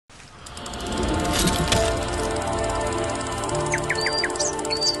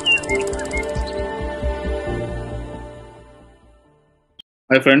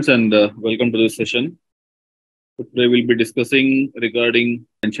Hi friends and welcome to this session. So today we'll be discussing regarding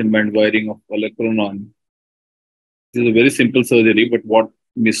tension band wiring of Olecranon. This is a very simple surgery, but what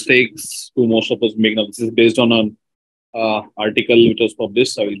mistakes do most of us make now? This is based on an article which was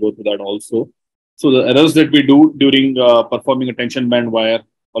published. I will go through that also. So the errors that we do during performing a tension band wire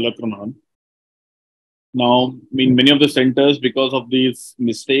Olecranon. Now, in many of the centers, because of these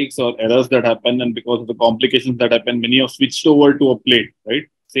mistakes or errors that happen and because of the complications that happen, many have switched over to a plate, right?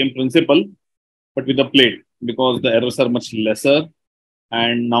 Same principle, but with a plate because the errors are much lesser.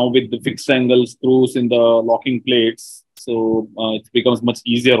 And now with the fixed angle screws in the locking plates, so it becomes much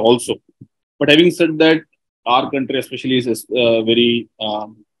easier also. But having said that, our country especially is very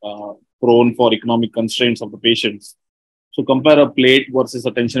prone for economic constraints of the patients. So compare a plate versus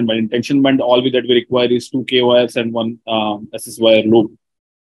a tension band. In tension band, all that we require is 2K wires and one SS wire loop,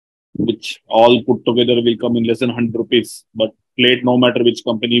 which all put together will come in less than 100 rupees. But plate, no matter which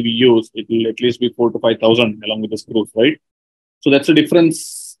company we use, it will at least be 4 to 5,000 along with the screws, right? So that's a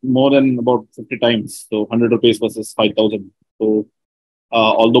difference more than about 50 times. So 100 rupees versus 5,000. So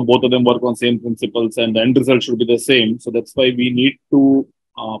although both of them work on same principles and the end result should be the same. So that's why we need to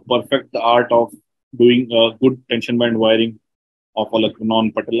perfect the art of doing a good tension band wiring of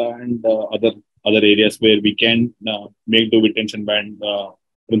Olecranon, patella and other areas where we can make do with tension band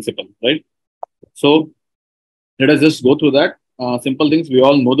principle, right? So let us just go through that. Simple things. We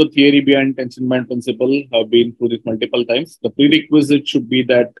all know the theory behind tension band principle. Have been through this multiple times. The prerequisite should be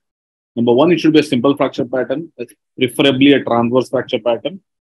that number one, it should be a simple fracture pattern, preferably a transverse fracture pattern.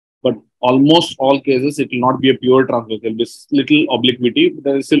 But almost all cases, it will not be a pure transverse. There will be little obliquity, but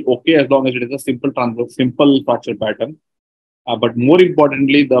that is still okay as long as it is a simple transverse, simple fracture pattern. But more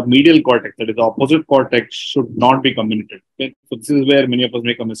importantly, the medial cortex, that is the opposite cortex, should not be comminuted. Okay? So this is where many of us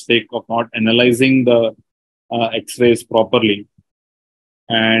make a mistake of not analyzing the X-rays properly,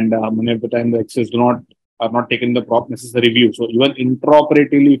 and many of the time the X-rays are not taken the necessary view. So even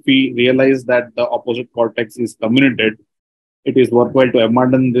intraoperatively, if we realize that the opposite cortex is comminuted, it is worthwhile to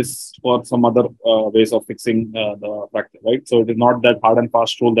abandon this for some other ways of fixing the fracture, right? So it is not that hard and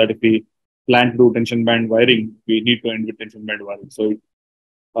fast rule that if we plan to do tension band wiring, we need to end with tension band wiring. So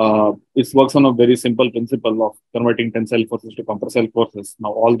it works on a very simple principle of converting tensile forces to compressive forces.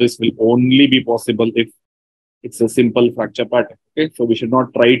 Now, all this will only be possible if it's a simple fracture pattern. Okay, so we should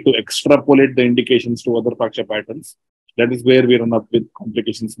not try to extrapolate the indications to other fracture patterns. That is where we run up with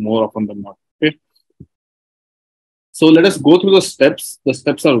complications more often than not. Okay. So let us go through the steps. The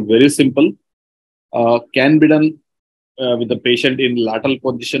steps are very simple. Can be done with the patient in lateral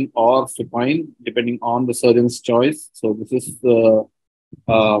position or supine, depending on the surgeon's choice. So this is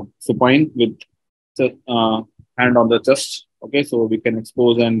supine with hand on the chest. Okay, so we can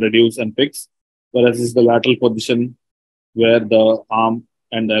expose and reduce and fix. Whereas this is the lateral position where the arm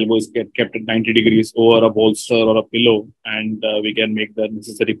and the elbow is kept at 90 degrees over a bolster or a pillow, and we can make the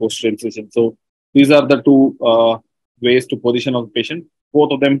necessary posterior incision. So these are the two ways to position of the patient.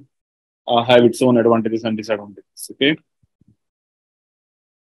 Both of them have its own advantages and disadvantages. Okay.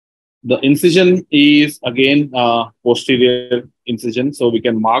 The incision is again posterior incision, so we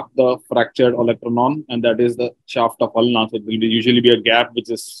can mark the fractured olecranon, and that is the shaft of ulna. So it will usually be a gap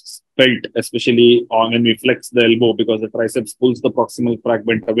which is felt, especially on when we flex the elbow because the triceps pulls the proximal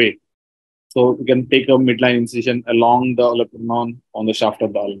fragment away. So we can take a midline incision along the olecranon on the shaft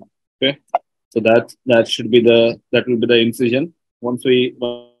of the ulna. Okay, so that will be the incision. Once we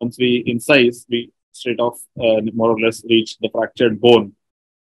incise, we straight off more or less reach the fractured bone.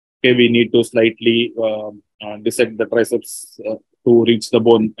 Okay, we need to slightly dissect the triceps to reach the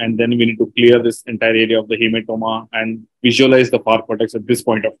bone, and then we need to clear this entire area of the hematoma and visualize the far cortex at this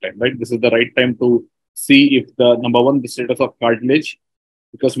point of time, right? This is the right time to see if the number one, the status of cartilage,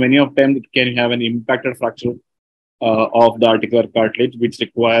 because many of them it can have an impacted fracture of the articular cartilage, which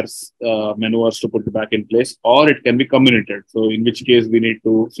requires maneuvers to put it back in place, or it can be comminuted. So in which case we need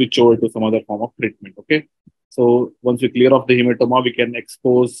to switch over to some other form of treatment. Okay. So once we clear off the hematoma, we can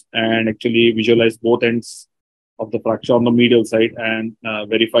expose and actually visualize both ends of the fracture on the medial side and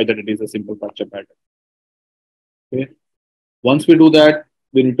verify that it is a simple fracture pattern. Okay. Once we do that,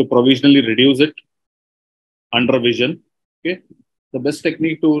 we need to provisionally reduce it under vision. Okay. The best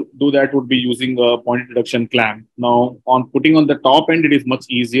technique to do that would be using a point reduction clamp. Now, on putting on the top end, it is much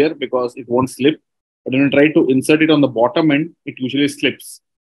easier because it won't slip. But when you try to insert it on the bottom end, it usually slips.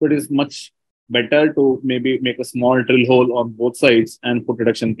 So it is much better to maybe make a small drill hole on both sides and put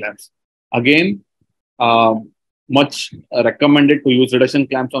reduction clamps. Again, much recommended to use reduction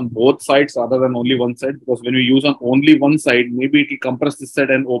clamps on both sides rather than only one side, because when you use on only one side, maybe it will compress this side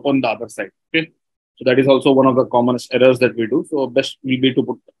and open the other side. Okay. So that is also one of the commonest errors that we do. So best will be to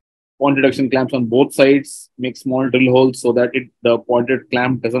put point reduction clamps on both sides, make small drill holes so that the pointed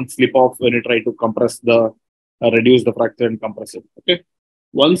clamp doesn't slip off when you try to compress reduce the fracture and compress it. Okay.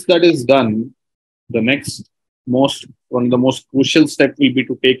 Once that is done, the next one of the most crucial step will be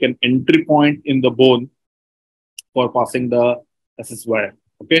to take an entry point in the bone for passing the SS wire.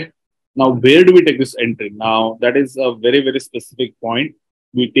 Okay. Now, where do we take this entry? Now, that is a very, very specific point.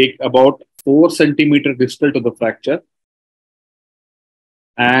 We take about 4 centimeter distal to the fracture,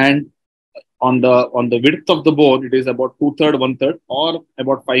 and on the width of the bone, it is about 2/3, 1/3, or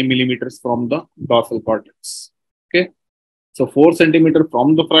about 5 millimeters from the dorsal cortex. Okay. So 4 centimeter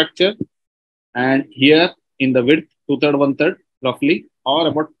from the fracture, and here in the width, 2/3, 1/3, roughly, or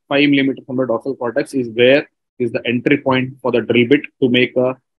about 5 millimeters from the dorsal cortex is where is the entry point for the drill bit to make a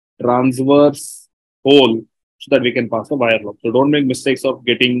transverse hole so that we can pass the wire loop. So don't make mistakes of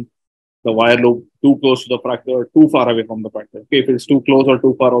getting the wire loop too close to the fracture or too far away from the fracture. Okay, if it's too close or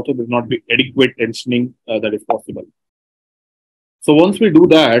too far, also there will not be adequate tensioning that is possible. So once we do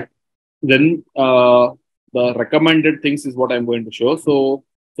that, then the recommended things is what I'm going to show. So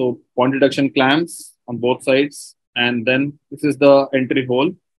point reduction clamps on both sides, and then this is the entry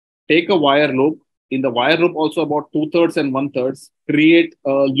hole. Take a wire loop. In the wire loop, also about 2/3 and 1/3, create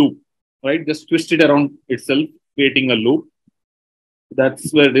a loop, right? Just twist it around itself, creating a loop.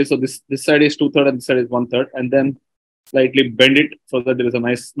 That's where it is. So this side is 2/3 and this side is 1/3, and then slightly bend it so that there is a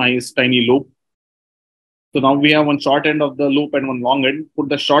nice tiny loop. So now we have one short end of the loop and one long end. Put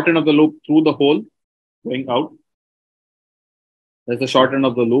the short end of the loop through the hole, going out. That's the short end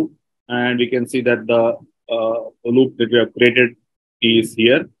of the loop, and we can see that the loop that we have created is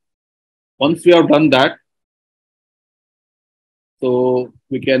here. Once we have done that, so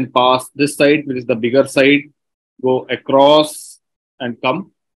we can pass this side, which is the bigger side, go across and come.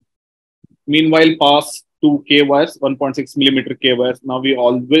 Meanwhile, pass 2 K wires, 1.6 millimeter K wires. Now we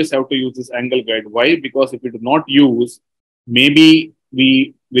always have to use this angle guide. Why? Because if we do not use, maybe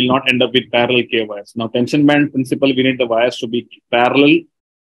we will not end up with parallel K wires. Now, tension band principle, we need the wires to be parallel.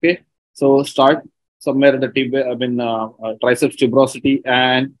 Okay. So start somewhere at the triceps tuberosity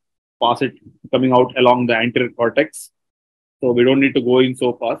and pass it coming out along the anterior cortex. So we don't need to go in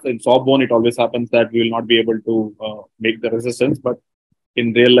so fast. In soft bone, it always happens that we will not be able to make the resistance, but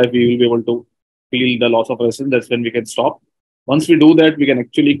in real life, we will be able to feel the loss of resistance. That's when we can stop. Once we do that, we can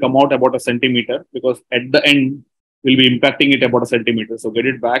actually come out about a centimeter, because at the end, we'll be impacting it about a centimeter. So get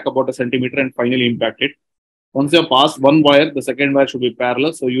it back about a centimeter and finally impact it. Once you have passed one wire, the second wire should be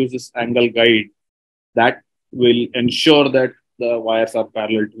parallel. So use this angle guide. That will ensure that the wires are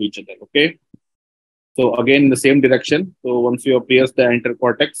parallel to each other. Okay. So again, in the same direction. So once you have pierced the anterior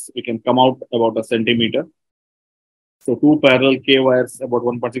cortex, we can come out about a centimeter. So 2 parallel K wires about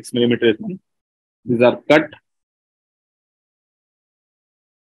 1.6 millimeters. These are cut.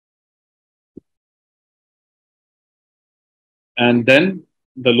 And then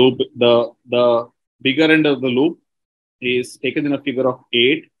the loop, the bigger end of the loop is taken in a figure of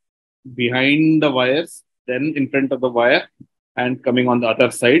 8 behind the wires, then in front of the wire and coming on the other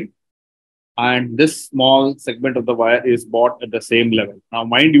side. And this small segment of the wire is bought at the same level. Now,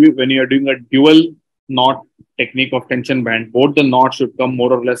 mind you, when you are doing a dual knot technique of tension band, both the knots should come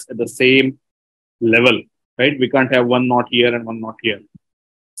more or less at the same level, right? We can't have one knot here and one knot here.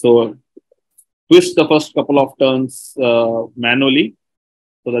 So twist the first couple of turns manually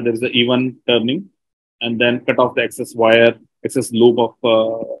so that there is an even turning, and then cut off the excess loop of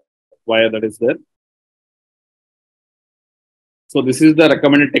wire that is there. So this is the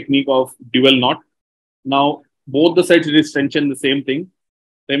recommended technique of dual knot. Now, both the sides it is tension the same thing.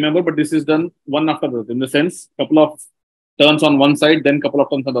 Remember, but this is done one after the other. In the sense, couple of turns on one side, then couple of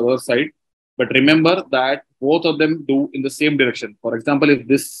turns on the other side. But remember that both of them do in the same direction. For example, if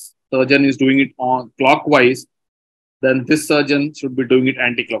this surgeon is doing it on clockwise, then this surgeon should be doing it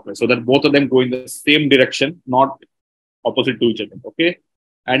anti-clockwise, so that both of them go in the same direction, not opposite to each other. Okay.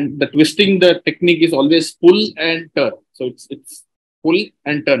 And the twisting, the technique is always pull and turn. So it's pull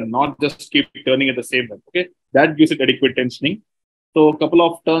and turn, not just keep turning at the same time. Okay. That gives it adequate tensioning. So a couple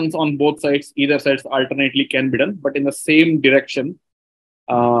of turns on both sides, either sides alternately can be done, but in the same direction,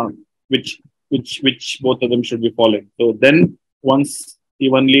 which both of them should be following. So then once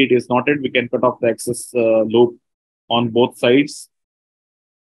evenly it is knotted, we can cut off the excess loop on both sides